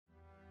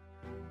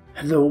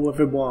Hello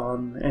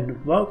everyone,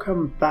 and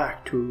welcome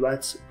back to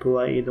Let's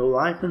Play The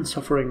Life and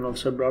Suffering of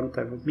Sir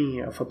Brante with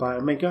me, Alpha Pi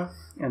Omega,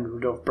 and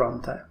Rudolf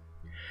Brante.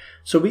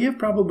 So we have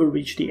probably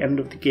reached the end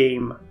of the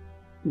game,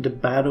 the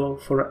battle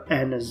for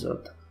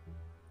Anizut.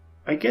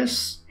 I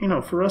guess,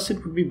 for us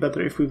it would be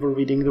better if we were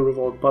reading the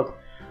revolt, but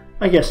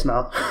I guess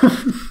not.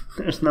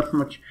 There's not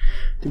much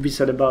to be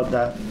said about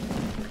that.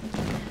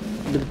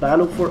 The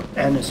battle for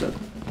Anizut.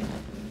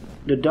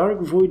 The dark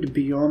void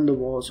beyond the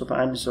walls of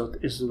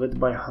Anizut is lit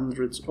by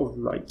hundreds of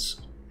lights.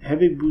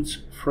 Heavy boots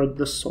thread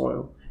the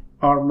soil,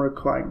 armor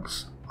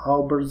clanks,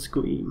 halberds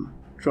gleam,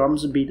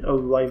 drums beat a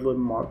lively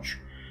march.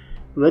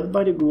 Led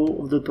by the glow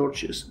of the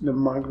torches, the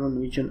Magron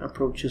Legion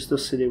approaches the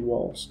city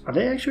walls. Are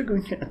they actually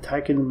going to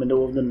attack in the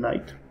middle of the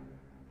night?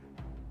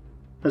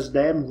 That's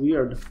damn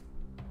weird.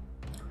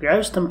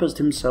 Gaius Tempest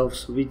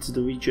himself leads the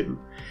Legion.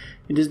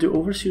 It is the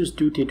Overseer's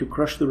duty to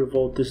crush the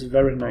revolt this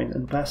very night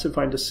and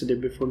pacify the city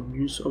before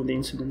news of the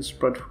incident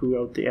spread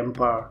throughout the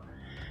Empire.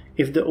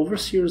 If the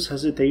Overseer's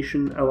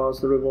hesitation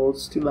allows the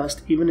revolts to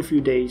last even a few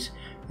days,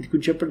 it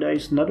could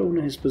jeopardize not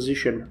only his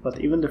position,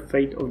 but even the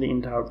fate of the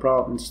entire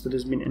province that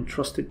has been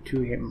entrusted to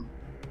him.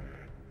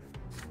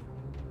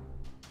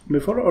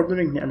 Before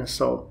ordering an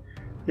assault,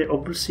 the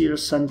Overseer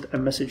sent a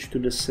message to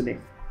the city.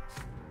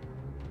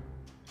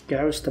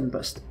 Gaius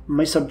Tempest,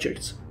 my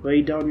subjects,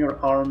 lay down your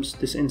arms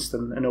this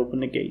instant and open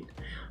the gate.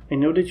 I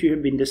know that you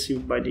have been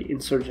deceived by the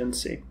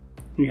insurgency.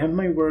 You have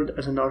my word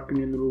as an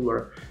Arcanian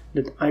ruler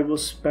that I will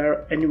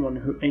spare anyone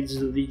who aids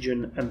the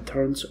Legion and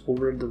turns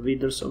over the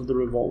leaders of the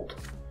revolt.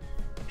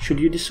 Should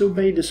you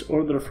disobey this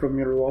order from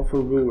your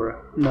lawful ruler,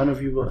 none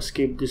of you will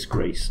escape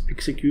disgrace,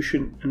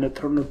 execution, and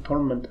eternal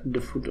torment at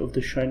the foot of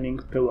the Shining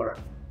Pillar.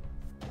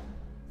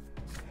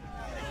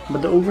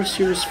 But the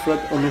Overseer's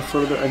threat only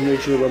further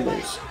enraged the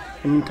rebels.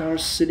 An entire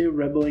city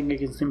rebelling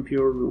against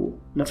imperial rule.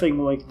 Nothing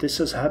like this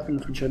has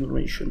happened for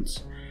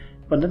generations.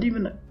 But not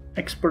even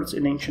experts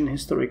in ancient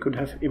history could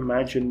have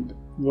imagined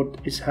what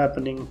is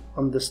happening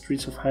on the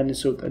streets of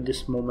Anizut at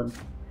this moment.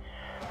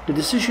 The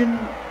decisions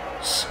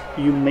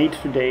you made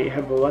today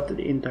have led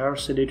the entire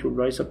city to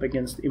rise up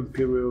against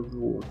imperial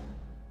rule.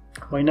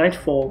 By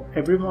nightfall,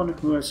 everyone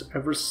who has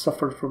ever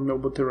suffered from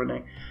noble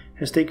tyranny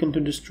has taken to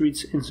the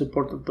streets in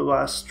support of the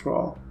last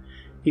straw.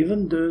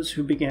 Even those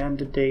who began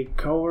the day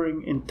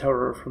cowering in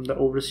terror from the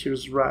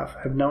Overseer's wrath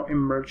have now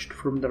emerged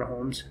from their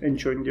homes and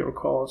joined your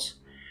cause.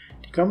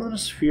 The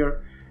commoners'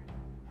 fear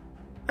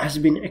has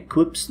been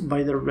eclipsed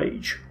by their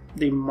rage.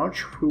 They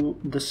march through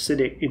the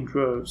city in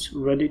droves,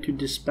 ready to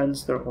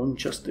dispense their own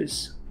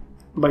justice.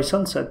 By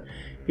sunset,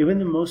 even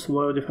the most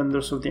loyal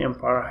defenders of the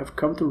Empire have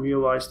come to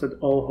realize that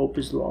all hope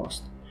is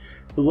lost.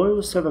 The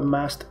Loyalists have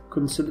amassed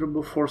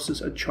considerable forces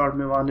at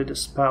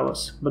Charmilanides'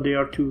 palace, but they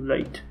are too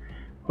late.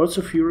 Hordes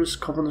of furious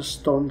commoners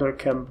storm their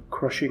camp,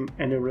 crushing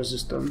any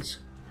resistance.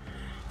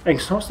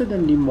 Exhausted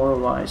and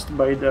demoralized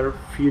by their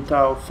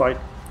futile fight,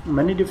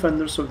 many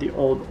defenders of the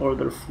old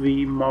order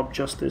flee mob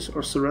justice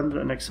or surrender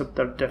and accept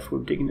their death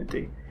with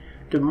dignity.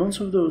 The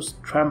moans of those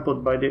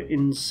trampled by the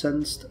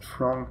incensed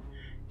throng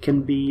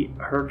can be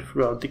heard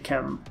throughout the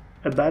camp.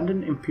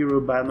 Abandoned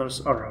imperial banners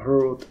are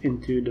hurled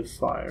into the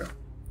fire.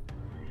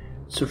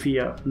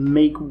 Sophia,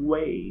 make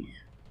way!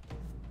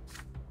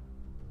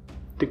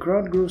 The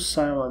crowd grows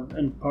silent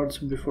and parts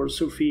before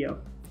Sophia.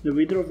 The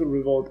leader of the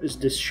revolt is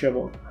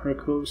disheveled, her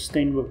clothes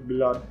stained with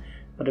blood,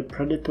 but a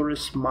predatory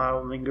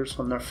smile lingers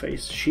on her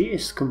face. She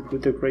is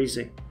completely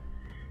crazy.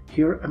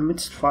 Here,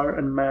 amidst fire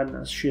and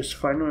madness, she has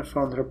finally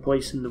found her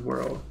place in the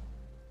world.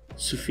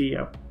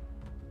 Sophia,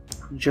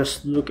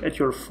 just look at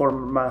your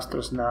former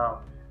masters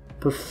now.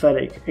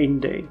 Pathetic,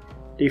 ain't they?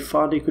 They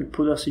thought they could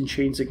put us in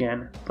chains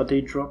again, but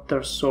they dropped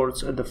their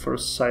swords at the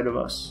first sight of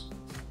us.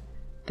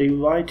 They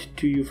lied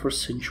to you for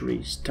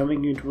centuries,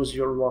 telling you it was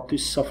your lot to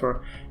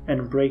suffer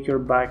and break your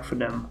back for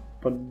them,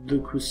 but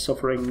look who's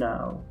suffering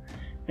now.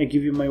 I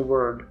give you my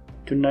word,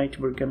 tonight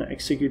we're gonna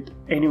execute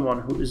anyone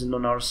who isn't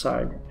on our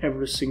side,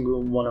 every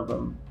single one of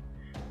them.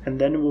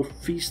 And then we'll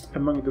feast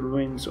among the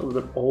ruins of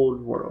the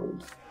old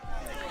world.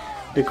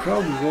 The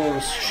crowd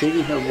roars,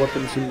 shaking their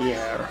weapons in the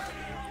air.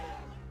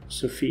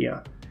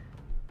 Sophia,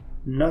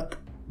 not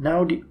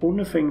now the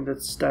only thing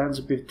that stands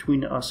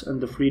between us and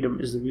the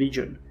freedom is the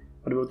Legion.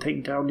 But we'll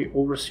take down the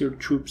Overseer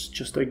troops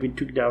just like we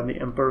took down the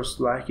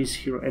Emperor's lackeys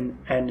here in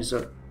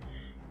Anizut.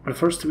 But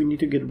first we need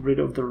to get rid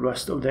of the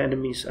rest of the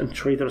enemies and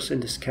traitors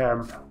in this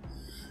camp.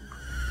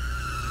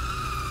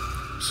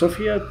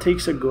 Sophia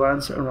takes a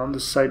glance around the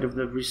site of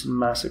the recent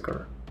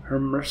massacre. Her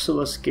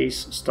merciless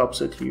gaze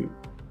stops at you.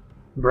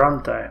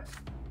 Brante,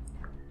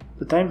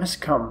 the time has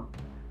come.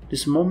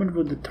 This moment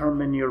will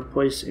determine your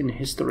place in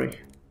history.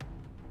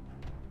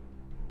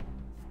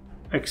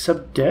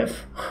 Accept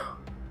death?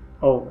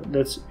 Oh,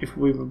 that's if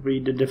we would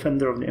be the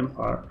defender of the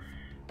Empire.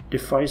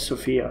 Defy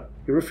Sophia.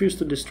 You refuse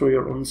to destroy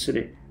your own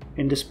city.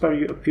 In despair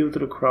you appeal to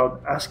the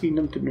crowd, asking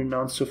them to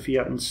renounce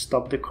Sophia and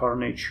stop the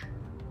carnage.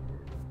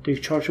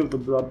 Take charge of the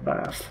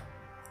bloodbath.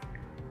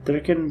 There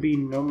can be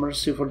no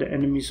mercy for the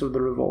enemies of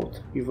the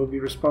revolt. You will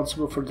be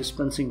responsible for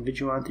dispensing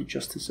vigilante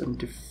justice and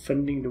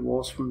defending the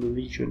walls from the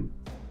Legion.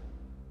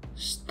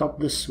 Stop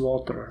the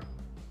slaughter.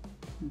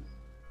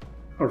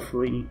 Or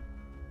flee.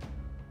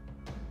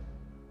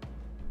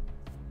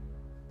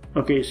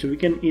 Okay, so we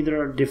can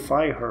either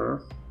defy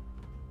her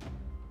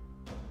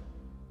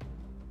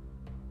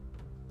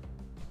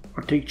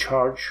or take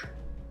charge.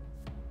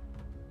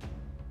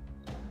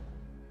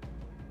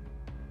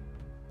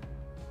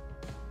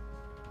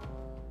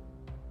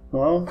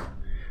 Well,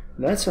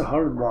 that's a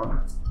hard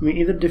one. We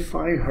either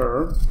defy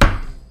her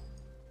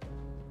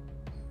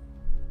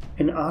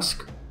and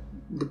ask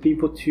the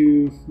people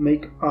to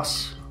make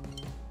us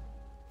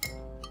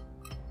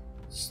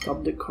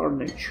stop the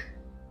carnage.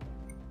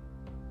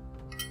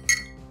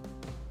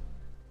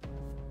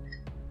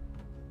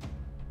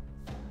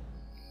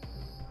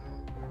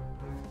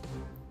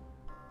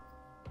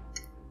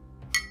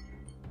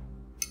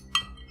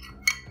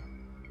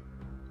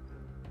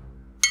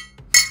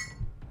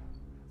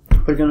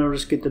 We're gonna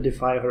risk it to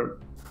defy her.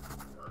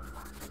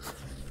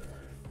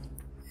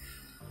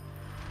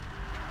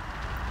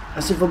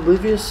 As if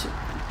oblivious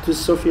to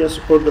Sophia's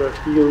order,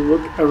 you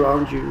look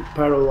around you,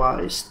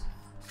 paralyzed.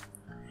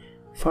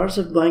 Fires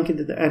have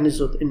blanketed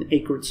Anisot in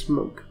acrid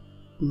smoke.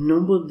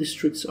 Noble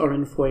districts are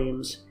in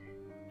flames,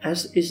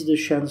 as is the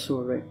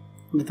chancellery.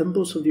 The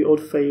temples of the old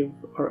faith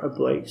are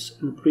ablaze,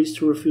 and priests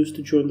who refuse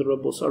to join the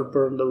rebels are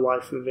burned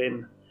alive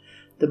within.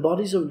 The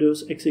bodies of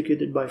those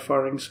executed by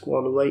firing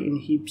squad lay in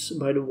heaps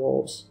by the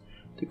walls.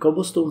 The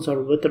cobblestones are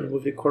littered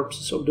with the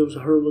corpses of those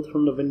hurled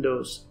from the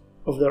windows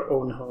of their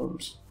own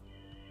homes.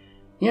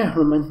 Yeah,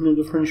 reminds me of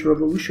the French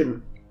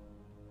Revolution.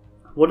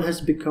 What has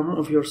become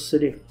of your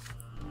city?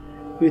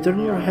 You turn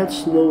your head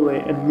slowly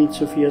and meet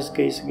Sophia's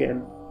gaze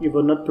again. You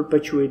will not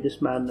perpetuate this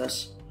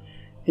madness.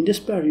 In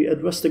despair, you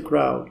address the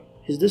crowd.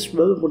 Is this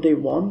really what they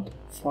want?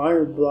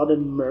 Fire, blood,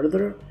 and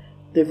murder?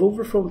 They've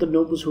overthrown the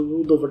nobles who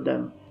ruled over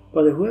them.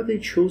 But who have they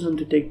chosen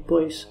to take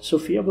place?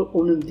 Sophia will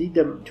only lead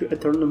them to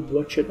eternal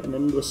bloodshed and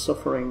endless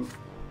suffering.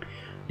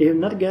 They have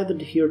not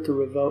gathered here to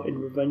revel in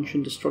revenge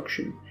and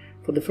destruction.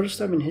 For the first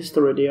time in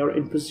history, they are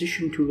in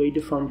position to lay the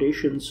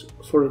foundations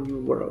for a new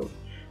world.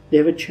 They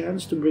have a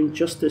chance to bring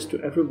justice to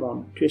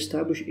everyone, to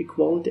establish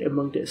equality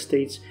among the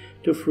estates,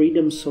 to free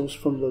themselves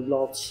from the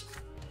lots.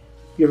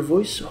 Your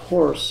voice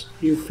hoarse,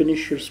 you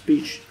finish your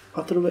speech,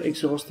 utterly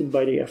exhausted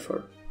by the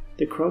effort.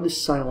 The crowd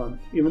is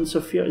silent. Even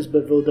Sophia is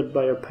bewildered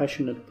by her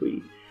passionate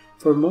plea.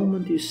 For a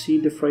moment you see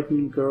the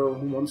frightened girl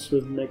who once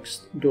lived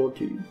next door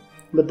to you,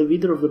 but the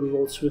leader of the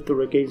revolt swiftly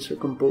regains her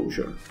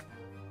composure.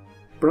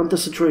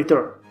 Brante's a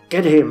traitor!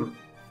 Get him!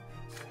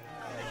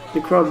 The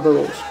crowd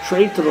bellows,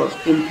 Traitor!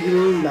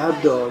 Imperial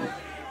lapdog!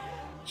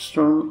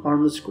 Strong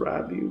arms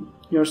grab you.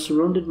 You are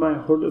surrounded by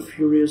a horde of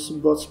furious,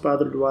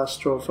 blood-spattered last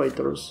straw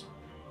fighters.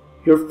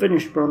 You're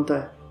finished,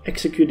 Brante.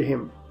 Execute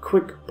him.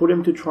 Quick, put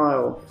him to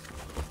trial.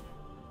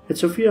 At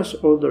Sophia's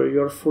order,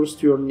 you are forced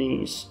to your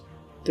knees.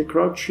 The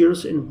crowd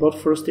cheers in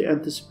bloodthirsty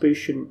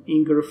anticipation,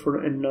 eager for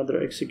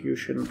another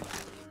execution.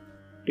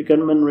 The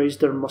gunmen raise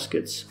their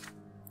muskets.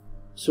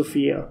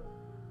 Sophia.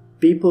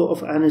 People of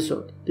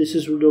Anisot, this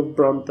is Rudolf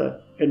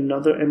Brante,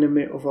 another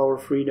enemy of our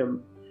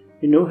freedom.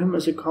 You know him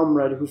as a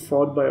comrade who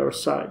fought by our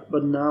side,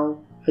 but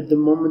now, at the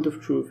moment of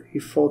truth, he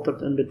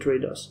faltered and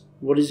betrayed us.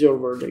 What is your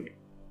verdict?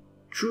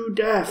 True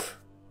death!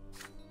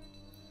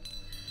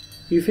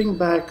 You think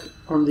back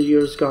on the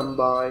years gone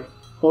by,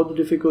 all the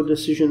difficult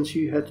decisions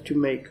you had to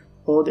make,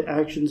 all the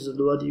actions that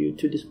led you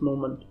to this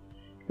moment.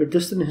 Your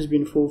destiny has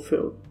been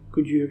fulfilled.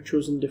 Could you have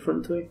chosen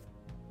differently?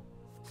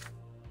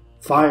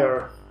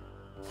 Fire!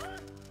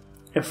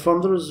 A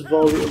thunderous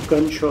volley of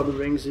gunshot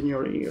rings in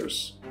your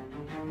ears.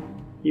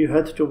 You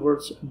head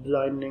towards a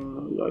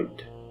blinding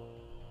light.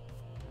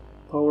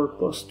 Power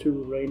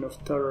 +2, Reign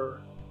of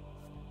Terror.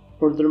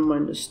 Order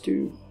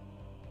 -2.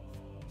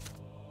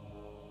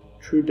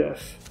 True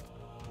death.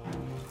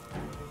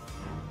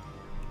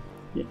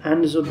 The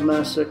Anisot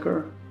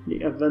massacre.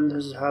 The event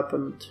has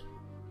happened.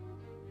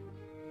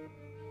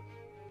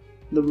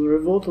 The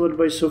revolt led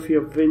by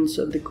Sophia wins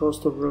at the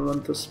cost of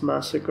relentless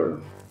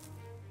massacre.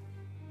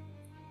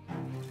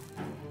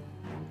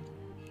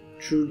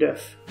 True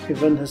death.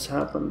 Event has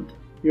happened.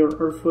 Your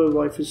earthly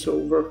life is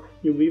over.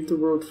 You leave the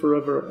world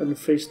forever and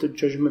face the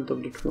judgment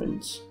of the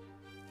twins.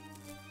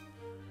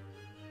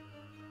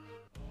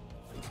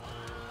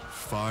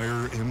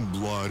 Fire and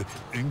blood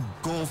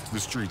engulfed the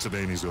streets of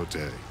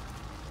Anisote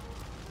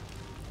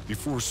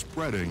before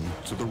spreading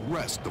to the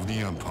rest of the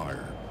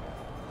empire.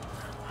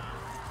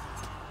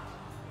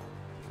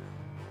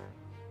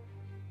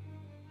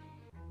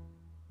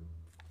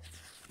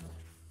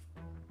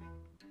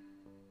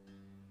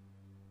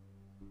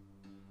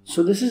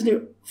 So this is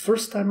the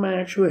first time I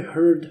actually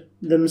heard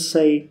them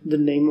say the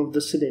name of the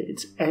city.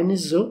 It's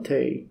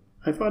Anisote.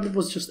 I thought it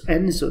was just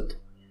Anisot.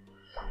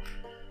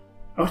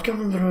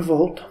 Outcome of the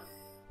revolt.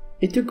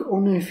 It took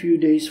only a few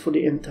days for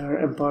the entire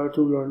empire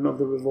to learn of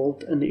the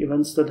revolt and the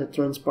events that had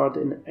transpired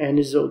in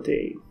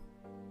Anisote.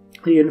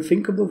 The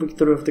unthinkable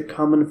victory of the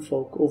common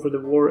folk over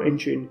the war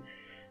engine,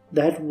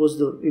 that was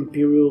the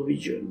Imperial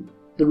Legion.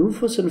 The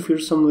ruthless and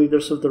fearsome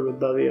leaders of the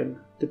rebellion,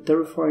 the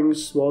terrifying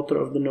slaughter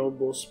of the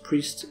nobles,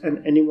 priests,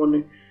 and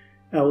anyone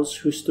else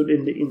who stood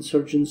in the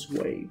insurgents'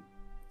 way.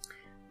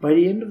 By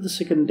the end of the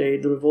second day,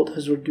 the revolt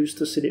has reduced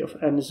the city of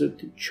Anizot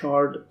to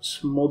charred,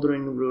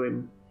 smoldering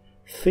ruin.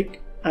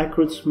 Thick,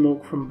 acrid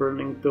smoke from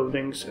burning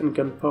buildings and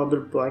gunpowder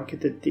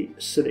blanketed the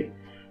city.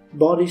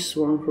 Bodies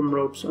swung from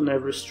ropes on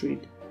every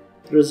street.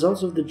 The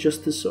results of the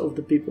justice of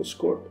the people's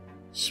court,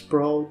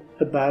 sprawled,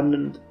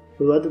 abandoned,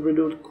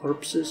 blood-riddled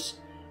corpses,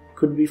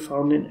 could be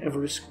found in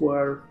every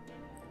square.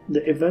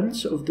 The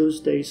events of those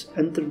days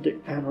entered the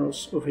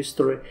annals of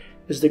history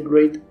as the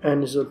Great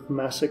Anizot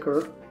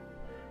Massacre.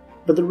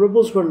 But the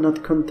rebels were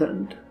not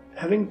content.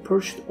 Having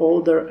purged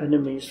all their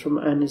enemies from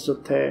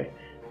Anizote,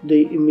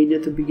 they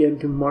immediately began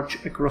to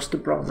march across the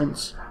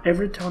province.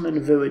 Every town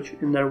and village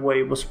in their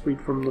way was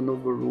freed from the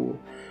noble rule.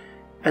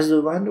 As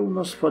the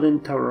landowners fled in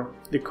terror,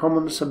 the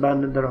commoners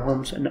abandoned their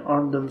homes and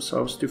armed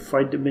themselves to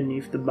fight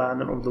beneath the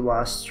banner of the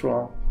last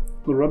straw.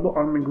 The rebel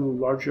army grew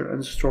larger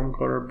and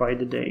stronger by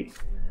the day.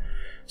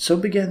 So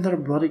began their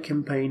bloody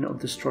campaign of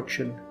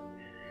destruction.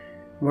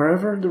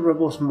 Wherever the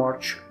rebels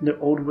march, the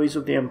old ways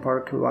of the empire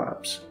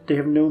collapse. They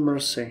have no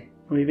mercy,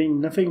 leaving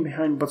nothing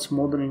behind but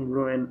smoldering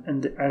ruin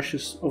and the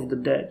ashes of the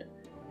dead.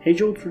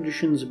 Age-old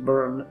traditions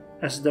burn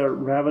as their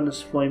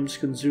ravenous flames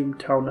consume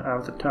town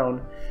after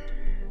town,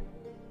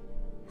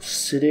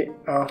 city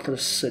after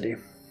city.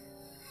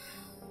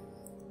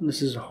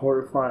 This is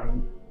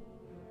horrifying.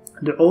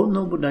 The old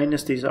noble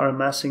dynasties are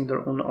amassing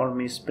their own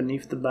armies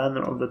beneath the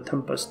banner of the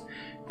Tempest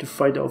to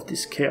fight off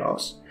this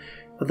chaos,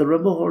 but the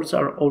rebel hordes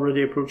are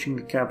already approaching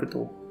the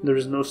capital. There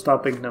is no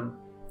stopping them.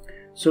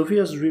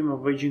 Sophia's dream of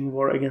waging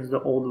war against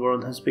the old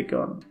world has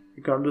begun.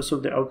 Regardless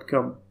of the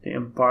outcome, the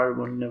empire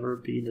will never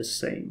be the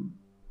same.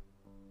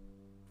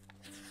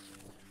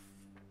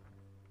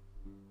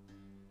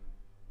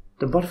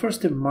 The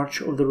bloodthirsty march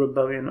of the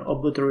rebellion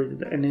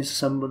obliterated any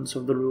semblance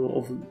of the rule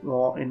of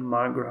law in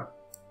Magra.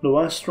 The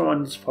last straw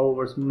and its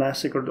followers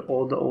massacred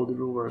all the old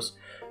rulers,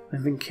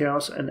 leaving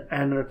chaos and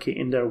anarchy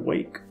in their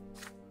wake.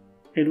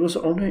 It was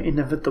only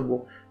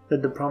inevitable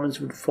that the province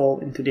would fall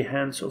into the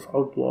hands of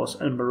outlaws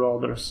and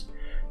marauders.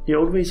 The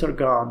old ways are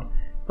gone,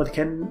 but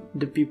can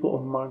the people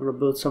of Magra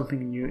build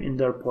something new in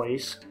their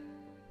place?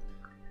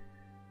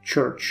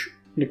 Church.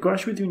 The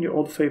clash between the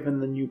old faith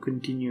and the new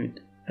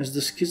continued. As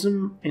the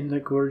schism in the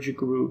clergy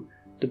grew,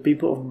 the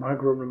people of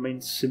Magra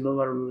remained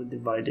similarly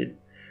divided.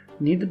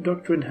 Neither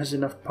doctrine has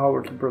enough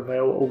power to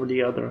prevail over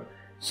the other,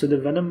 so the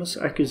venomous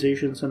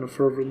accusations and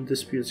fervent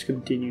disputes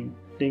continue.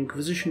 The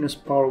Inquisition is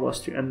powerless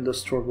to end the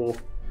struggle.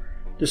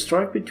 The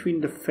strife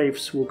between the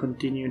faiths will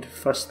continue to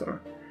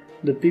fester.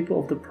 The people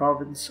of the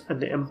province and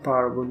the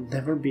empire will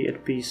never be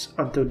at peace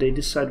until they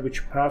decide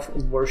which path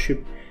of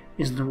worship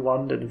is the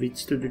one that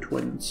leads to the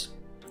twins.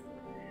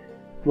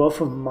 Wealth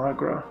of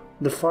Magra.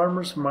 The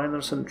farmers,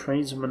 miners, and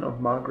tradesmen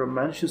of Magra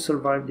managed to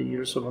survive the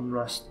years of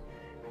unrest.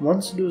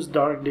 Once those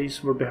dark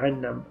days were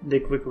behind them, they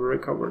quickly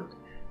recovered.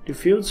 The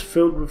fields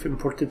filled with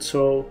imported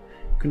soil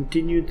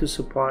continued to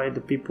supply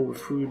the people with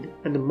food,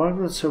 and the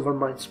Magra silver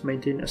mines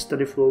maintained a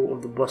steady flow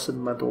of the blessed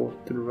metal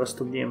to the rest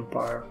of the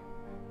empire.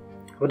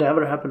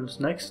 Whatever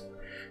happens next,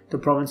 the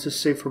province is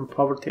safe from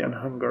poverty and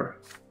hunger.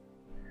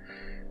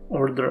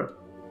 Order.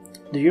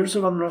 The years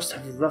of unrest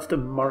have left a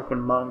mark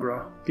on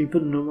Magra. People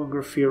no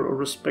longer fear or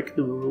respect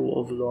the rule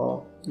of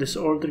law. This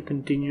order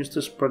continues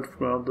to spread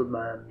throughout the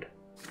land.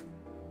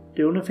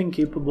 The only thing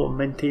capable of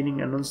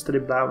maintaining an unsteady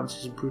balance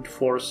is brute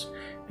force,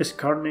 as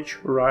carnage,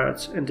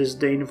 riots, and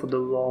disdain for the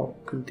law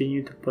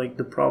continue to plague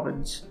the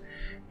province.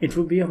 It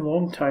will be a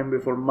long time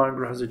before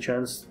Magra has a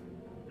chance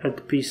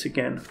at peace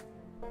again.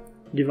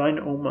 Divine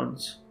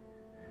Omens.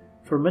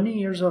 For many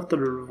years after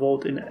the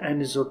revolt in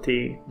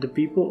Anizote, the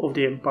people of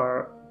the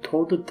empire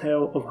told the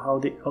tale of how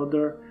the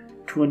elder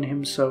twin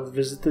himself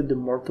visited the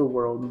mortal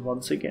world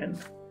once again.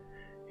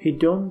 He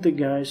donned the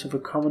guise of a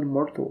common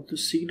mortal to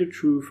seek the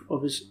truth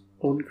of his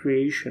own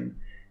creation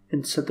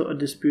and settle a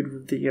dispute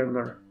with the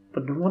younger,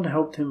 but no one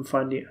helped him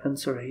find the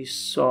answer he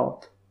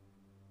sought.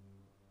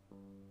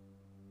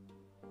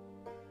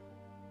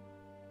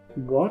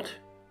 What?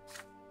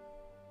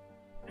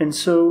 And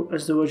so,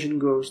 as the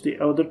legend goes, the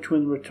elder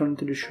twin returned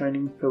to the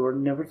shining pillar,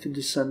 never to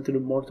descend to the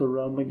mortal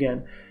realm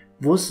again.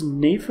 Was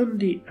Nathan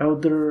the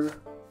elder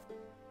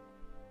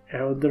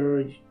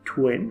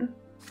twin?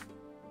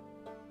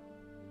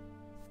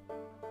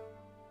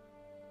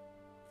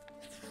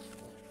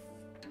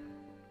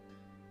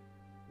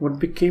 What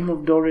became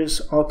of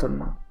Dorius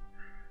Autumn?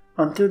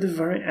 Until the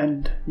very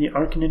end, the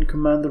Arcanian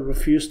commander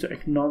refused to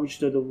acknowledge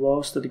that the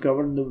laws that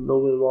governed the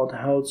lower lord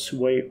held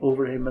sway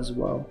over him as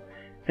well,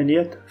 and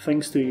yet,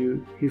 thanks to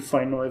you, he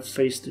finally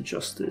faced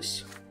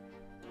justice.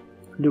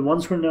 The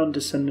once renowned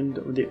descendant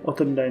of the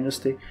Autumn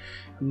dynasty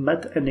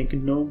met an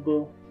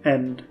ignoble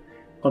end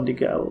on the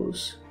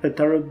gallows, a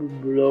terrible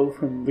blow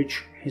from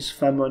which his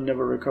family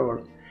never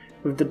recovered.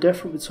 With the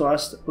death of its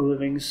last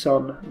living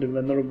son, the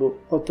venerable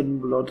Autumn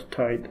blood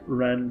tide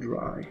ran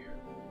dry.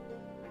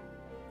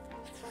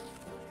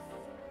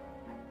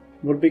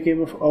 What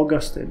became of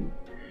Augustine?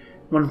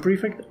 When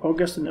Prefect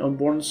Augustine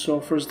Elborn saw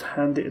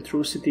firsthand the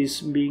atrocities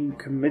being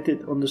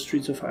committed on the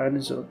streets of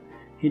Anizot,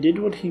 He did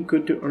what he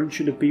could to urge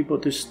the people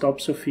to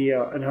stop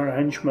Sophia and her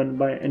henchmen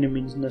by any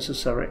means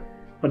necessary,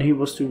 but he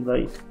was too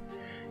late.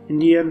 In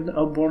the end,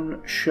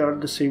 Alborn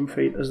shared the same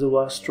fate as the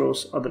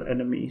Lastros' other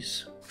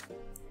enemies.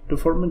 The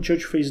former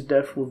judge faced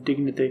death with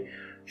dignity,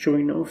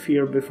 showing no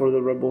fear before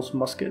the rebels'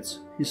 muskets.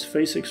 His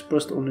face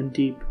expressed only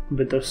deep,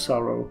 bitter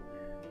sorrow.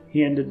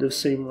 He ended the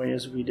same way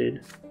as we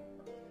did.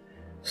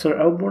 Sir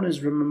Alborn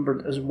is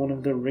remembered as one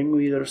of the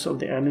ringleaders of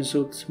the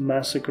Anisotes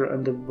massacre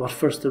and the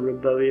bloodthirsty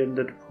rebellion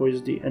that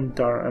poisoned the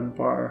entire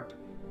empire.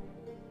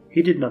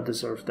 He did not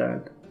deserve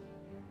that.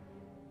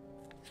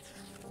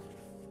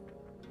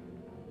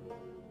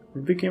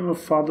 What became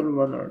of Father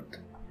Leonard?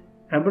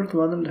 Abbot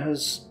Leonard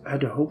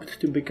had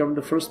hoped to become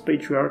the first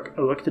patriarch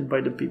elected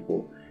by the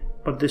people,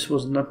 but this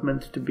was not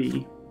meant to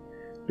be.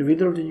 The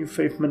leader of the new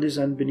faith met his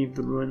end beneath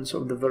the ruins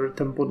of the very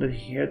temple that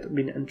he had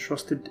been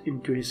entrusted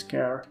into his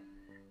care.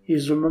 He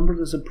is remembered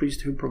as a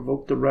priest who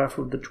provoked the wrath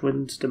of the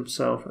twins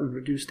themselves and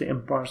reduced the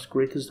empire's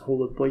greatest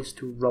holy place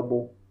to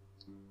rubble.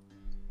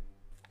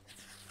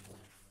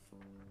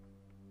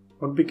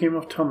 What became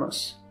of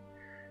Thomas?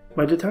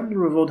 By the time the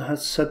revolt had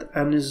set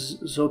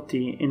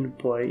Anisote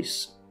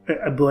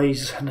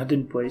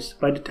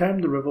By the time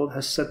the revolt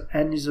has set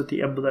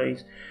Anisote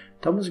ablaze,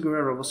 Thomas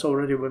Guerrero was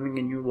already living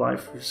a new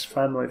life with his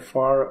family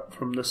far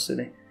from the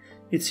city.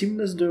 It seemed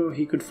as though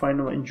he could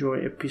finally enjoy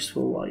a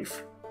peaceful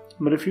life.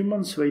 But a few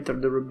months later,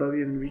 the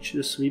rebellion reached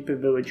the sleepy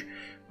village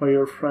where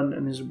your friend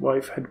and his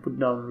wife had put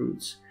down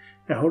roots.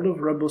 A horde of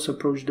rebels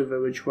approached the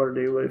village where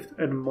they lived,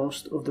 and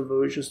most of the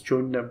villagers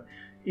joined them,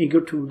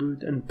 eager to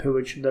loot and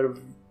pillage their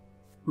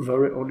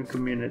very own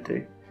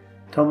community.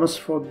 Thomas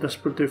fought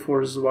desperately for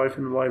his life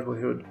and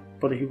livelihood,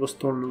 but he was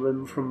torn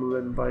limb from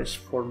limb by his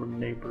former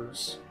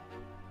neighbors.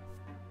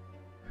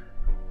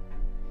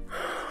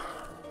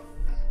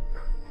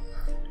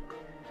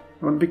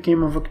 What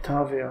became of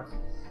Octavia?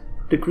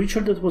 The creature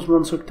that was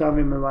once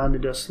Octavia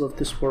Melanidas left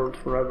this world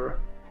forever,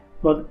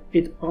 but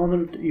it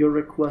honored your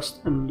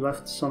request and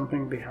left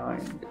something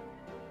behind.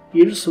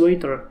 Years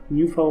later,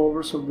 new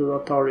followers of the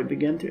Latari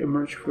began to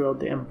emerge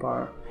throughout the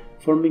empire,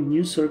 forming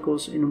new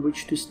circles in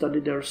which to study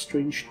their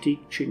strange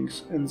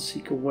teachings and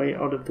seek a way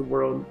out of the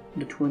world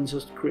the twins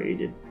had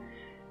created.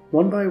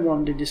 One by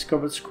one, they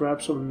discovered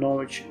scraps of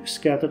knowledge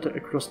scattered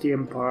across the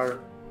empire,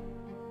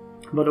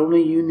 but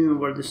only you knew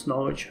where this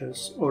knowledge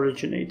has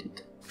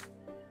originated.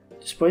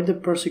 Despite the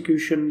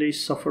persecution they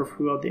suffered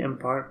throughout the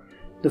empire,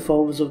 the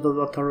followers of the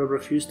Latari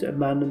refused to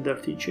abandon their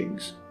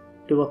teachings.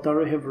 The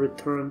Latari have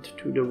returned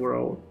to the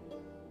world.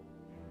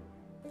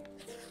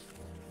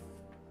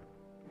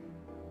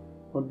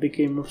 What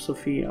became of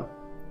Sophia?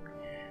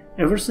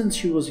 Ever since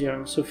she was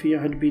young, Sophia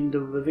had been the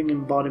living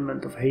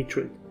embodiment of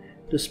hatred,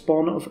 the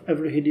spawn of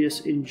every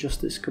hideous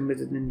injustice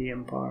committed in the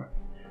empire.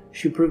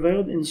 She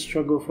prevailed in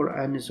struggle for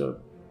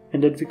Anisote,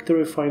 and that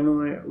victory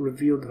finally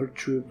revealed her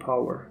true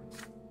power.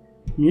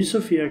 New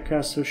Sophia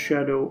cast her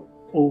shadow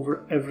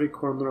over every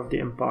corner of the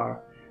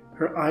empire,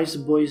 her eyes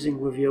blazing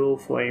with yellow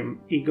flame,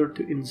 eager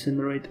to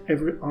incinerate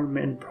every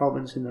army and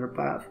province in her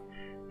path.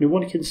 No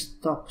one can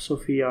stop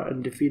Sophia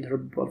and defeat her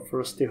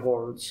bloodthirsty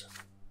hordes.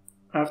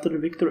 After the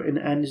victory in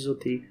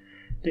Anisote,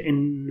 the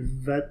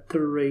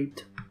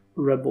inveterate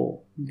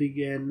rebel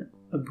began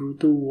a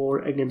brutal war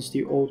against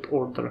the old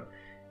order,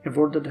 a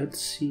war that had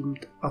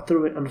seemed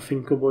utterly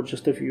unthinkable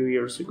just a few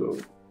years ago.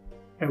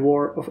 A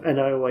war of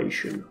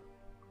annihilation.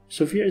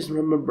 Sophia is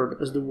remembered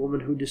as the woman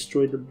who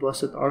destroyed the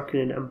blessed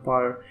Arcanian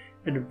Empire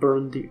and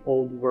burned the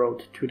old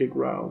world to the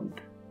ground.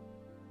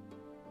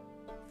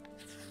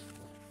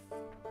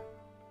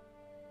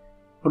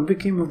 What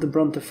became of the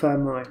Brante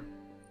family?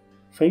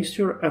 Thanks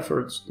to your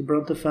efforts, the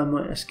Brante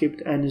family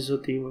escaped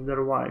Anisote with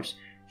their wives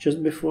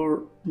just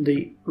before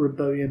the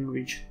rebellion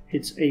reached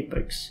its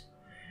apex.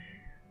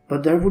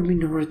 But there would be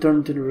no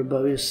return to the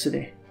rebellious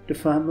city. The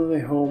family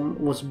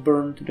home was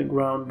burned to the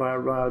ground by a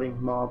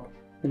rioting mob,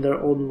 and their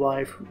old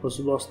life was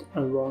lost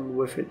along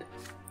with it.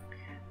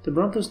 The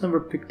Brantes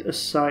never picked a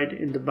side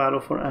in the battle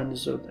for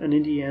Anisote, and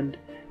in the end,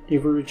 they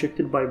were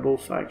rejected by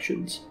both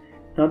factions.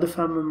 Now the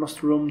family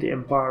must roam the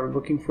empire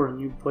looking for a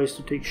new place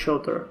to take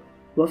shelter.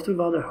 Left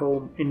without a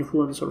home,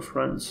 influence, or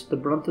friends, the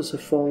Brantes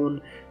have fallen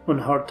on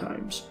hard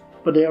times,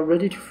 but they are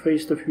ready to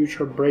face the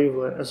future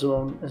bravely as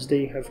long as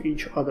they have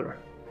each other.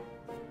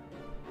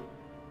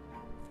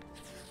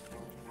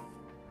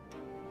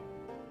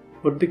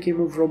 What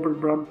became of Robert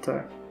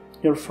Brante?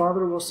 Your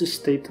father was his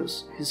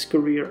status, his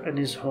career, and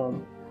his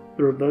home.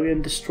 The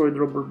rebellion destroyed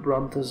Robert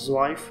Brante's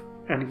life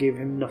and gave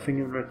him nothing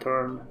in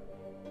return.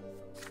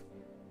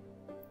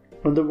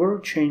 When the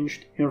world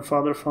changed, your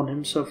father found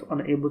himself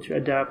unable to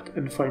adapt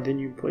and find a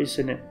new place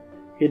in it.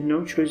 He had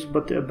no choice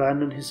but to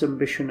abandon his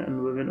ambition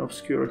and live in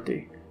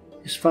obscurity.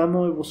 His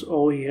family was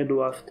all he had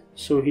left,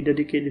 so he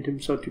dedicated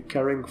himself to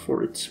caring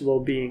for its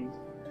well-being.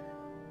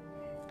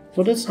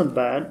 Well, that's not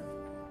bad.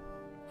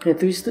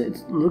 At least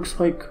it looks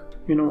like,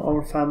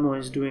 our family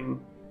is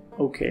doing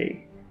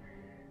okay.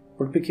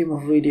 What became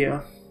of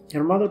Lydia?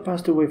 Your mother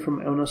passed away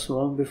from illness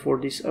long before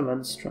these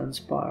events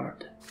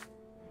transpired.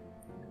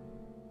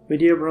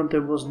 Lydia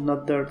Brante was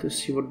not there to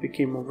see what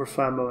became of her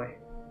family.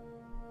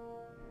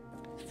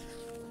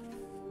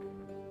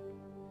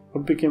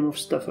 What became of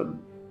Stefan?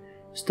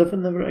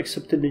 Stefan never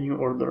accepted the new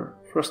order.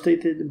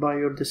 Frustrated by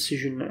your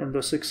decision and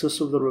the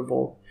success of the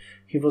revolt,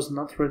 he was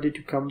not ready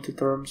to come to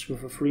terms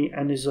with a free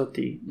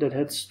Anisotti that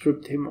had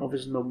stripped him of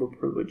his noble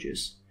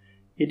privileges.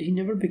 Yet he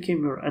never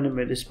became your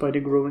enemy despite the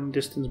growing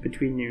distance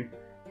between you.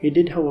 He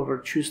did, however,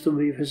 choose to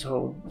leave his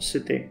home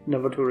city,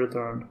 never to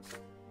return.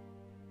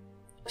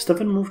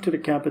 Stefan moved to the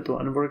capital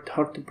and worked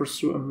hard to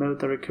pursue a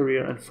military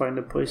career and find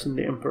a place in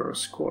the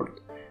Emperor's court.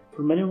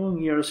 For many long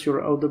years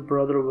your elder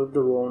brother lived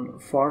alone,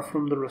 far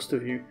from the rest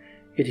of you,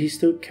 yet he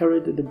still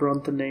carried the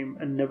Brante name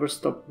and never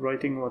stopped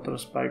writing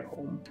letters back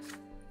home.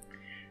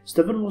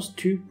 Stefan was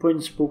too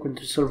plain-spoken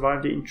to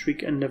survive the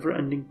intrigue and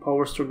never-ending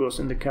power struggles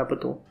in the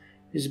capital.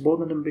 His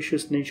bold and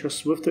ambitious nature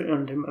swiftly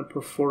earned him a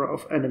plethora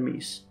of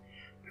enemies.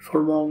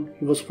 Before long,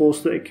 he was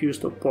falsely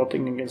accused of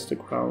plotting against the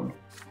crown.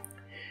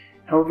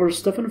 However,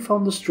 Stefan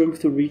found the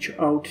strength to reach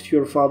out to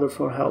your father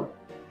for help.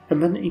 A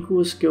man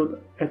equally skilled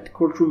at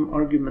courtroom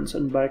arguments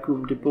and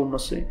backroom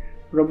diplomacy,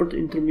 Robert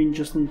intervened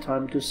just in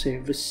time to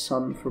save his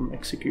son from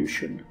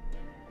execution.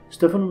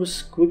 Stefan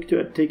was quick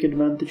to take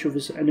advantage of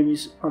his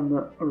enemies'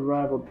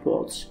 unraveled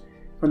plots.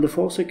 When the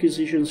false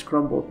accusations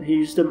crumbled, he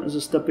used them as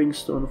a stepping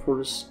stone for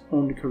his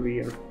own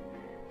career.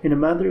 In a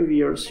matter of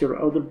years, your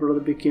elder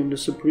brother became the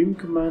supreme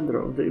commander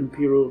of the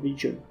Imperial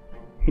Legion.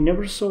 He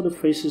never saw the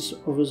faces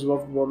of his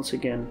loved ones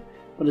again,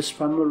 but his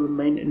family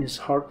remained in his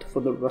heart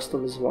for the rest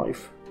of his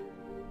life.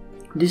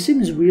 This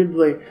seems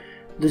weirdly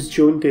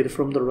disjointed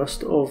from the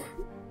rest of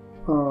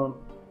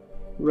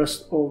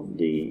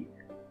the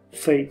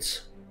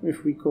fates,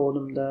 if we call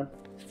them that.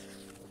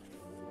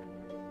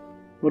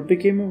 What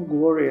became of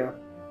Gloria?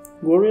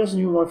 Gloria's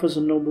new life as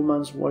a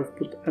nobleman's wife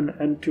put an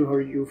end to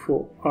her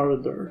youthful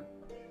ardor.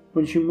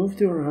 When she moved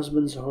to her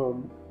husband's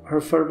home,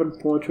 her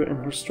fervent poetry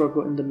and her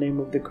struggle in the name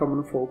of the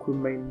common folk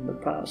remained in the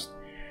past.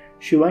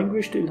 She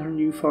languished in her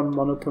newfound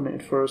monotony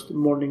at first,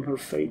 mourning her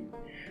fate,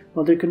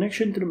 while the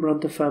connection to the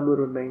Brante family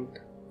remained.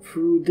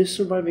 Through this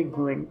surviving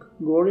link,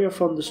 Gloria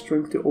found the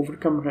strength to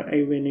overcome her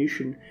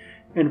alienation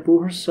and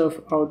pull herself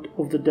out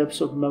of the depths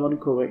of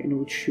melancholy in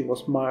which she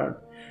was mired.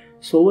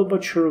 Slowly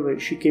but surely,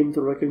 she came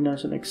to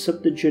recognize and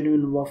accept the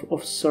genuine love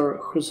of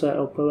Sir José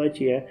El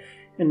Pelletier,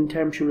 and in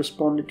time she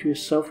responded to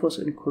his selfless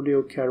and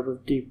cordial care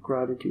with deep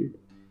gratitude.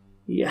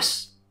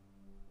 Yes!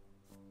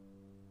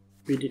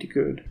 We did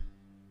good.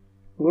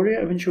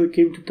 Gloria eventually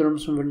came to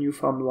terms with her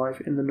newfound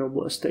life in the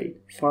noble estate,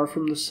 far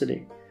from the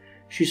city.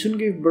 She soon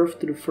gave birth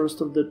to the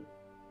first of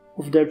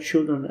their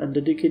children and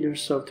dedicated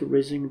herself to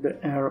raising the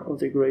heir of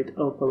the great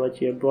El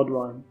Pelletier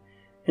bloodline.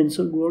 And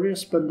so Gloria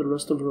spent the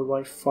rest of her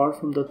life far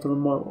from the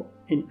turmoil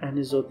in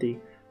Anisotti,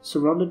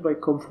 surrounded by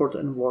comfort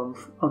and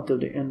warmth until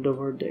the end of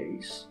her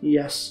days.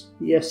 Yes,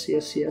 yes,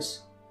 yes,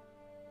 yes.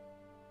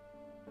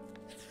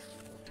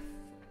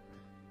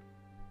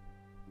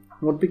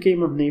 What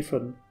became of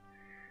Nathan?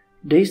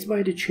 Dazed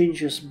by the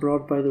changes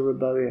brought by the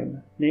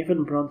rebellion,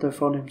 Nathan Brante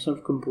found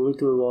himself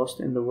completely lost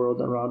in the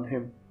world around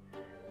him.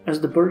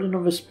 As the burden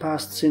of his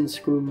past sins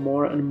grew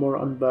more and more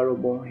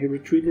unbearable, he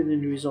retreated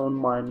into his own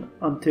mind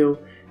until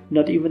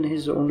not even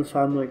his own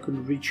family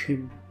could reach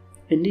him.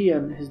 In the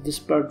end, his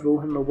despair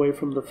drove him away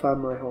from the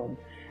family home.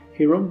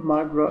 He roamed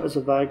Magra as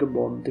a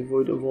vagabond,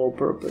 devoid of all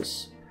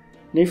purpose.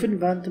 Nathan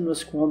Vanton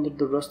squandered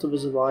the rest of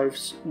his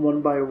lives,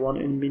 one by one,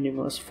 in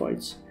meaningless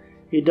fights.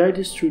 He died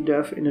his true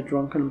death in a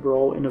drunken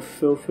brawl in a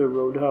filthy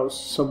roadhouse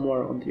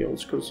somewhere on the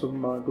outskirts of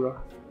Magra.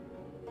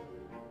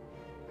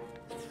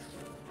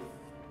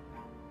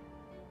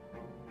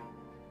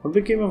 What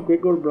became of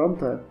Gregor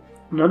Brante?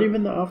 Not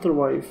even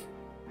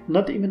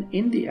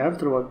in the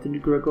afterlife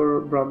did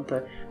Gregor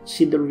Brante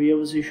see the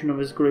realization of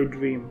his great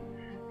dream.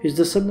 His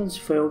descendants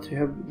failed to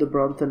have the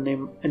Brante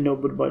name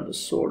ennobled by the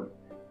sword.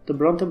 The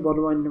Brante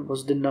bloodline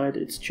was denied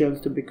its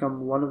chance to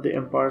become one of the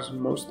Empire's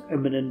most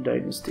eminent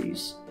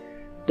dynasties.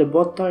 The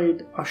blood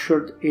tide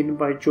ushered in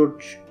by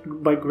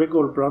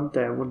Gregor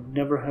Brante would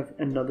never have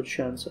another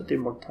chance at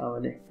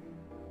immortality.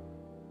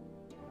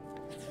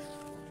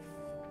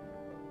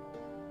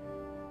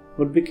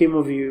 What became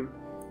of you?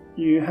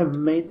 You have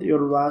made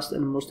your last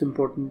and most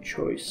important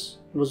choice.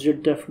 Was your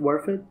death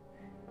worth it?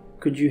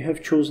 Could you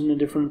have chosen a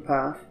different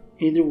path?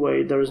 Either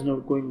way, there is no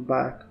going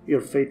back. Your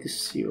fate is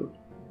sealed.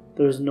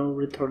 There is no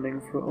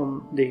returning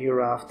from the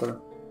hereafter.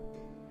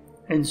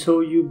 And so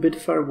you bid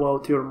farewell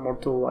to your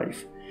mortal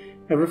life.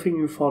 Everything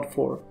you fought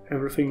for,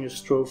 everything you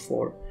strove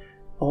for,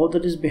 all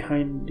that is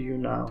behind you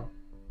now.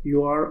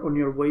 You are on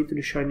your way to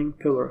the Shining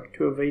Pillar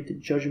to await the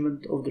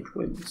judgment of the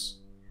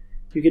twins.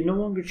 You can no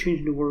longer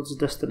change the world's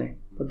destiny,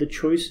 but the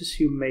choices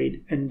you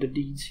made and the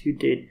deeds you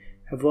did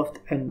have left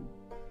an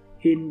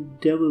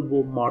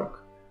indelible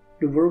mark.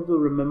 The world will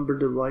remember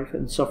the life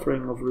and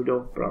suffering of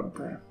Rudolf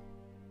Brante.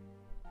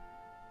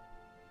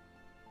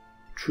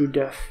 True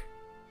death.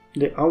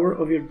 The hour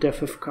of your death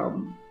has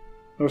come.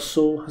 Your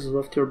soul has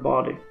left your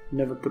body,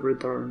 never to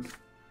return.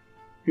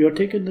 You are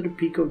taken to the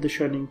peak of the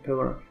Shining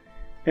Pillar.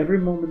 Every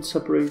moment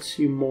separates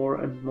you more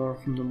and more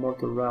from the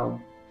mortal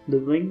realm. The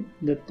link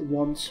that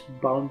once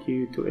bound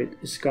you to it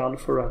is gone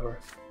forever.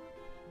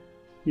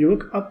 You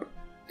look up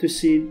to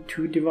see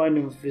two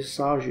divine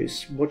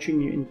visages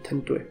watching you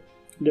intently.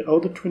 The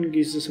elder twin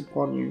gazes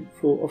upon you,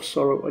 full of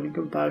sorrow and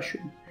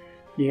compassion.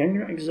 The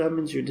younger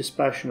examines you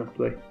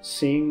dispassionately,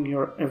 seeing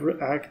your every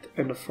act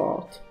and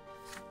thought.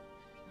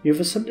 You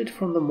have ascended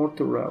from the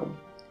mortal realm.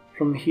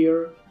 From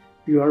here,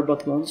 you are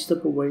but one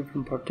step away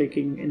from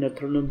partaking in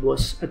eternal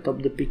bliss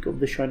atop the peak of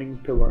the shining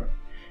pillar.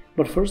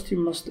 But first you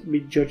must be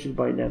judged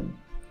by them,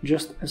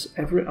 just as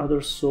every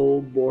other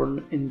soul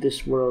born in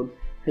this world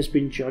has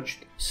been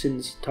judged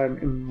since time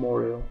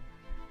immemorial.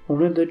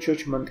 Only the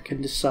judgment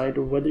can decide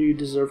whether you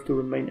deserve to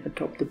remain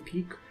atop the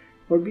peak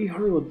or be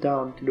hurled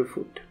down to the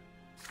foot.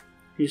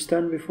 You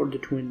stand before the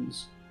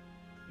twins.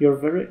 Your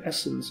very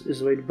essence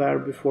is laid bare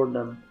before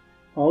them,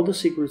 all the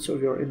secrets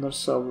of your inner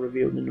self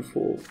revealed in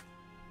full.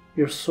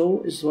 Your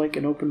soul is like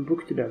an open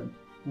book to them,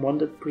 one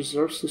that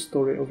preserves the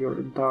story of your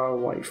entire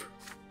life.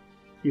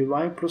 You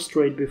lie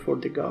prostrate before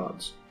the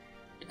gods.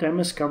 The time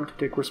has come to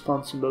take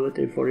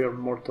responsibility for your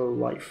mortal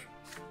life.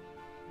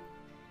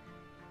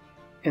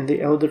 And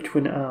the elder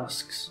twin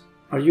asks,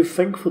 "Are you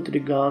thankful to the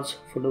gods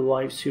for the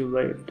lives you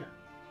lived?"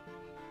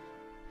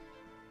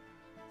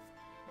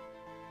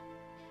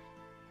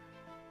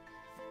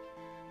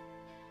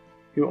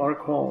 You are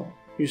calm.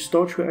 You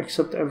start to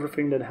accept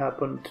everything that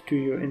happened to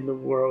you in the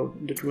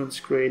world the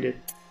twins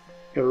created.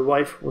 Your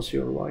life was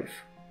your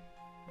life.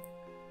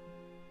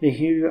 They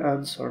hear you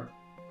answer.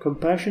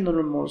 Compassion and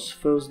remorse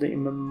fills the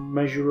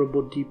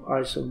immeasurable deep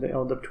eyes of the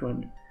elder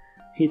twin.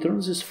 He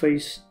turns to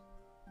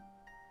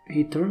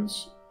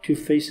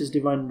face his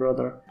divine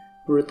brother,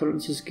 who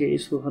returns his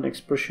gaze with an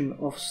expression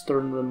of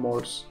stern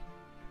remorse.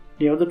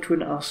 The elder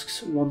twin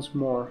asks once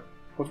more,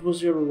 "What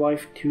was your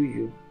life to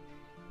you?"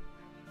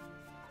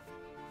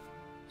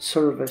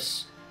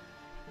 "Service.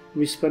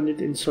 We spend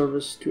it in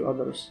service to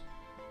others."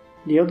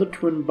 The elder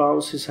twin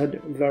bows his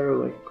head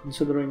wearily,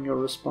 considering your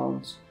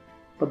response,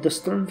 but the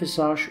stern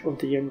visage of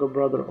the younger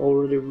brother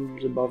already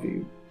looms above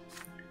you.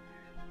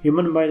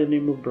 "Human by the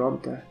name of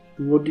Brante,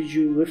 what did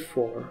you live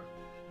for?"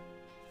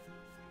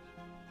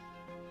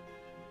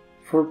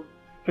 "For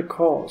a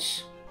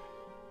cause.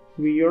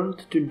 We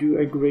yearned to do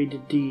a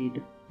great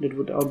deed that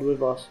would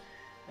outlive us,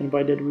 and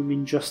by that we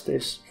mean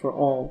justice for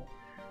all."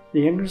 The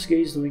younger's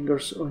gaze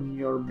lingers on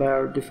your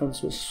bare,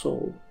 defenseless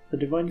soul. The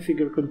divine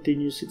figure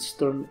continues its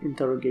stern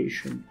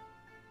interrogation.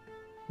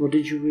 "What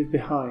did you leave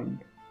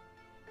behind?"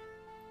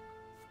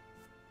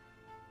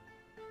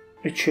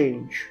 "A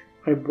change.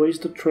 I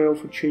blazed a trail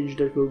for change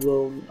that will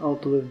alone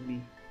outlive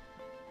me."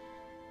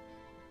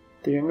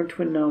 The younger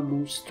twin now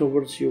moves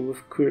towards you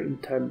with clear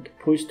intent,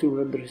 poised to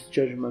render his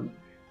judgment,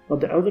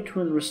 but the elder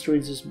twin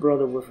restrains his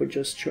brother with a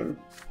gesture.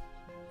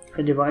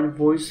 A divine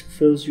voice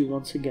fills you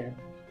once again.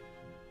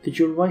 "Did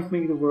your life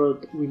make the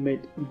world we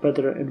made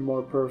better and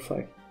more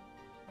perfect?"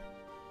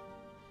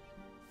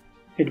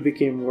 "It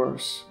became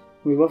worse.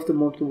 We left the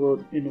mortal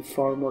world in a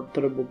far more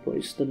terrible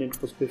place than it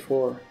was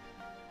before."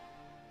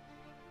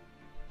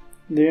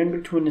 The younger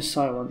twin is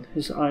silent,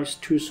 his eyes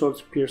two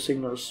swords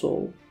piercing your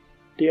soul.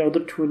 The elder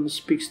twin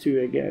speaks to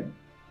you again.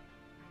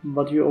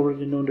 But you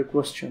already know the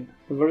question,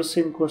 the very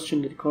same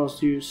question that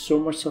caused you so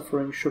much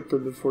suffering shortly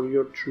before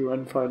your true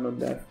and final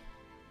death.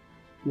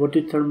 What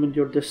determined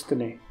your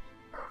destiny?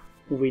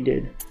 We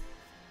did.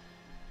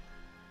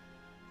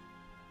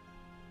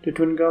 The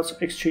twin gods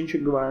exchange a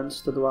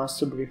glance that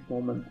lasts a brief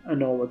moment,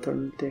 and all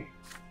eternity.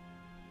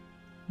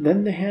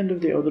 Then the hand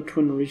of the elder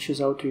twin reaches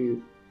out to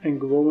you,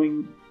 and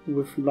glowing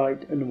with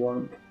light and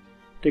warmth.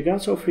 The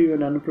gods offer you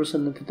an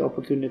unprecedented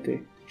opportunity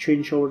to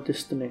change our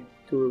destiny,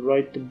 to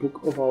rewrite the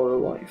book of our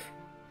life.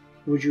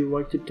 Would you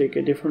like to take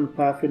a different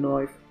path in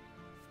life?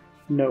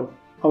 No,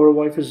 our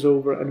life is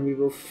over and we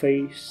will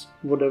face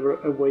whatever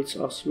awaits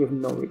us with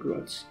no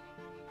regrets.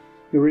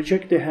 You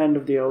reject the hand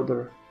of the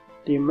elder.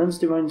 The immense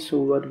divine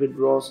silhouette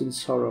withdraws in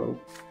sorrow.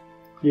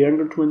 The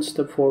younger twins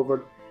step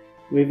forward,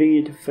 leaving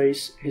you to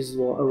face his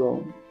law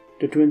alone.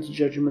 The twins'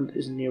 judgment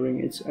is nearing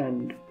its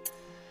end.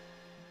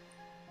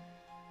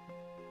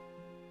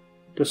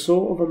 The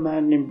soul of a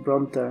man named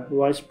Brante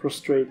lies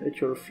prostrate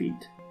at your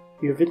feet.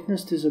 You have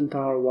witnessed his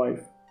entire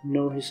life,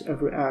 know his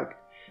every act,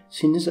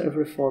 seen his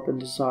every thought and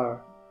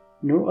desire.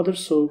 No other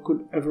soul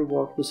could ever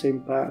walk the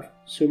same path.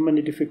 So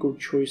many difficult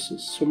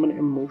choices, so many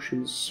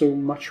emotions, so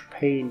much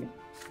pain.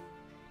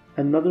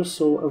 Another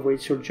soul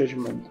awaits your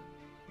judgment.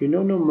 You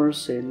know no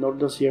mercy, nor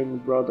does young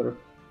brother.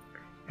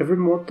 Every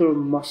mortal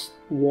must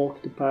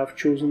walk the path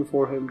chosen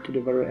for him to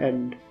the very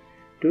end.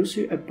 Those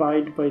who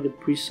abide by the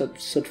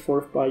precepts set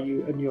forth by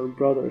you and your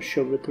brother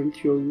shall return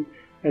to you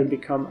and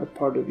become a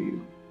part of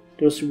you.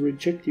 Those who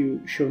reject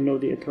you shall know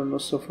the eternal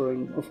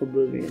suffering of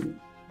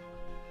oblivion.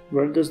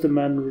 Where does the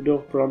man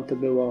Rudolf Brante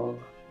belong?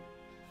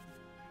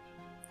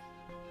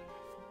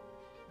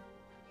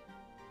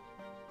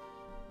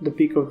 The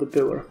peak of the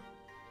pillar.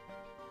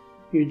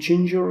 You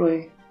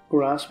gingerly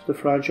grasp the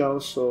fragile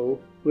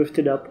soul, lift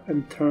it up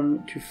and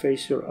turn to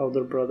face your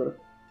elder brother.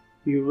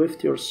 You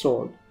lift your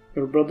sword.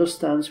 Your brother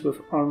stands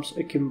with arms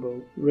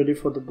akimbo, ready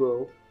for the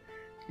blow.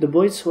 The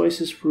boy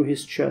slices through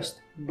his chest,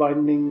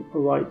 blinding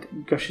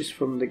light gushes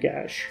from the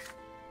gash.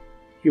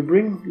 You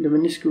bring the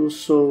minuscule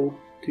soul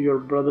to your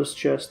brother's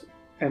chest,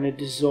 and it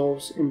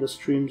dissolves in the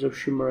streams of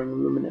shimmering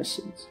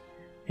luminescence.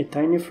 A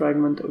tiny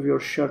fragment of your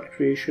shared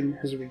creation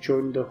has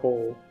rejoined the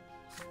whole.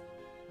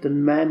 The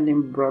man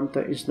named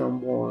Brante is no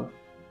more.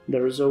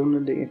 There is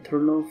only the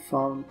eternal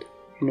fount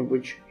in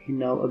which he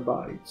now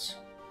abides.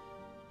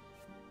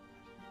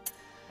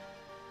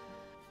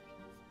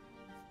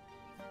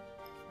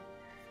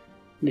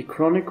 The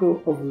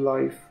Chronicle of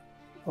Life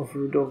of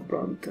Rudolf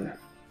Brante.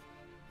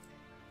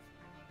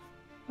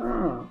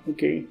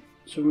 Okay,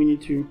 so we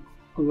need to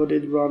let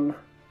it run.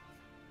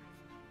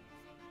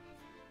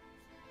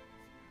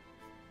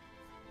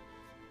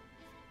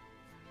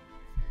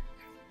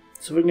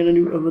 So we're gonna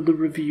do another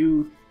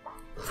review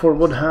for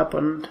what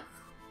happened.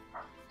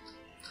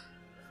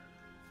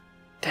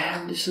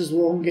 Damn, this is a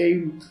long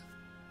game.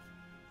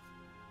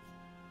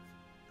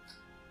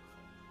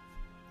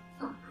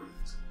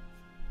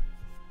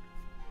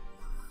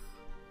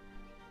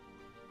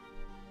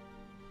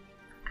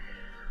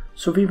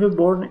 So we were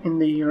born in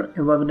the year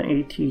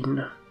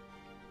 1118.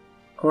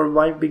 Our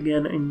life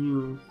began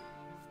anew.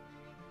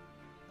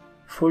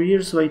 4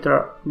 years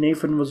later,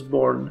 Nathan was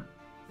born,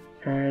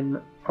 and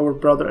our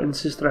brother and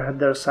sister had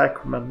their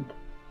sacrament.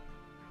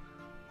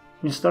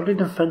 We started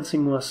the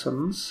fencing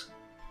lessons,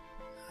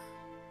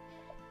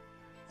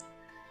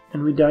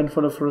 and we died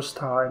for the first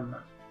time.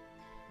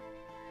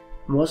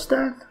 Was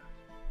that?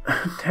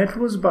 That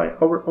was by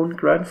our own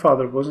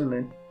grandfather, wasn't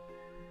it?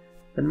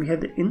 Then we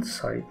had the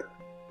insight.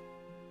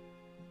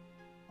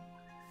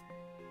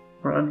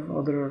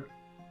 Grandfather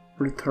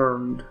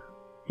returned.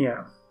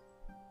 Yeah.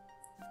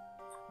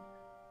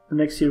 The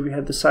next year we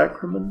had the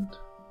sacrament.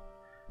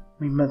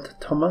 We met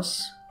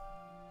Thomas.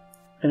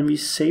 And we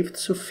saved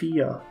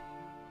Sophia.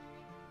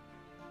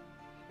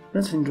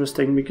 That's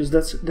interesting because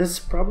that's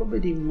probably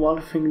the one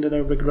thing that I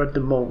regret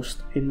the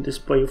most in this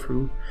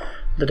playthrough.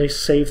 That I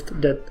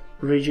saved that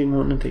raging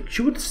lunatic.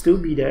 She would still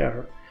be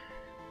there.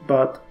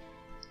 But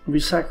we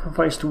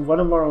sacrificed one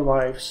of our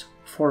lives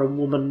for a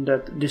woman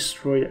that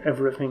destroyed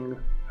everything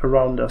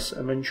around us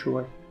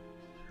eventually.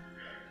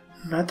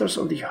 Matters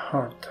of the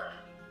heart.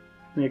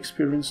 We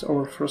experience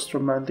our first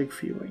romantic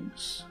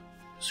feelings.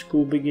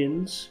 School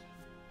begins.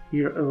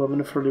 Year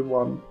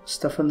 1131.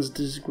 Stefan's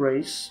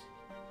disgrace.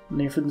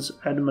 Nathan's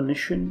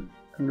admonition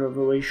and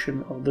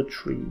revelation of the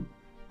tree.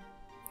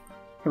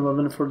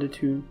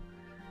 1142.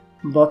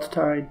 Blood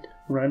tide.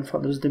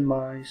 Grandfather's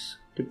demise.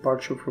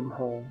 Departure from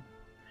home.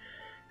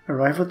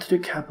 Arrival to the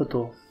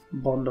capital.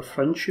 Bond of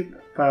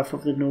friendship. Path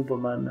of the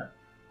nobleman.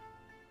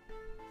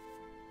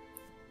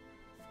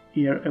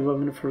 Year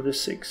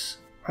 1146.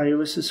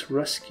 Ios's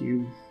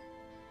rescue.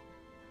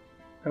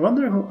 I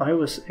wonder who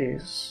Ios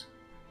is.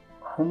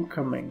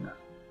 Homecoming.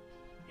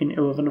 In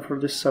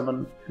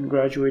 1147 and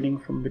graduating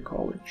from the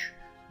college.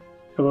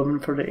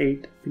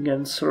 1138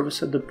 began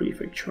service at the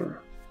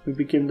prefecture. We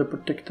became the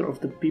protector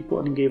of the people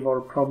and gave our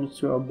promise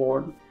to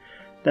Aborn.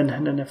 Then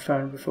had an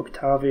affair with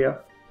Octavia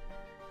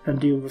and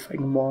deal with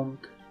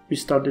Egmont. We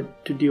started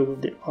to deal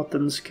with the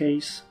Ottens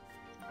case,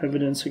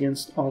 evidence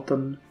against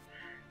Otten.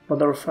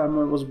 But our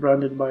family was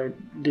branded by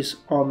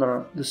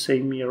dishonor the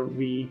same year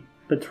we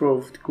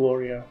betrothed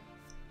Gloria.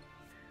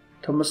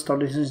 Thomas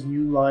started his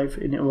new life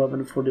in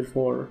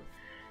 1144.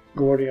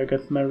 Gloria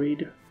got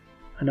married,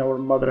 and our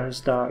mother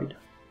has died,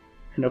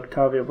 and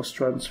Octavia was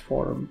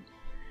transformed.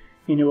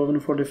 In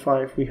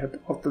 1145 we had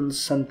Otten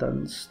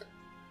sentenced,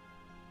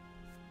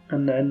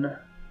 and then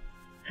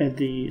at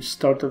the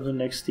start of the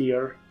next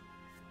year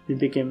we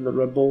became the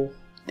rebel.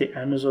 The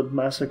Amazon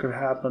massacre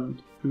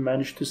happened, we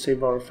managed to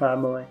save our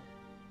family,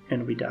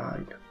 and we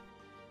died.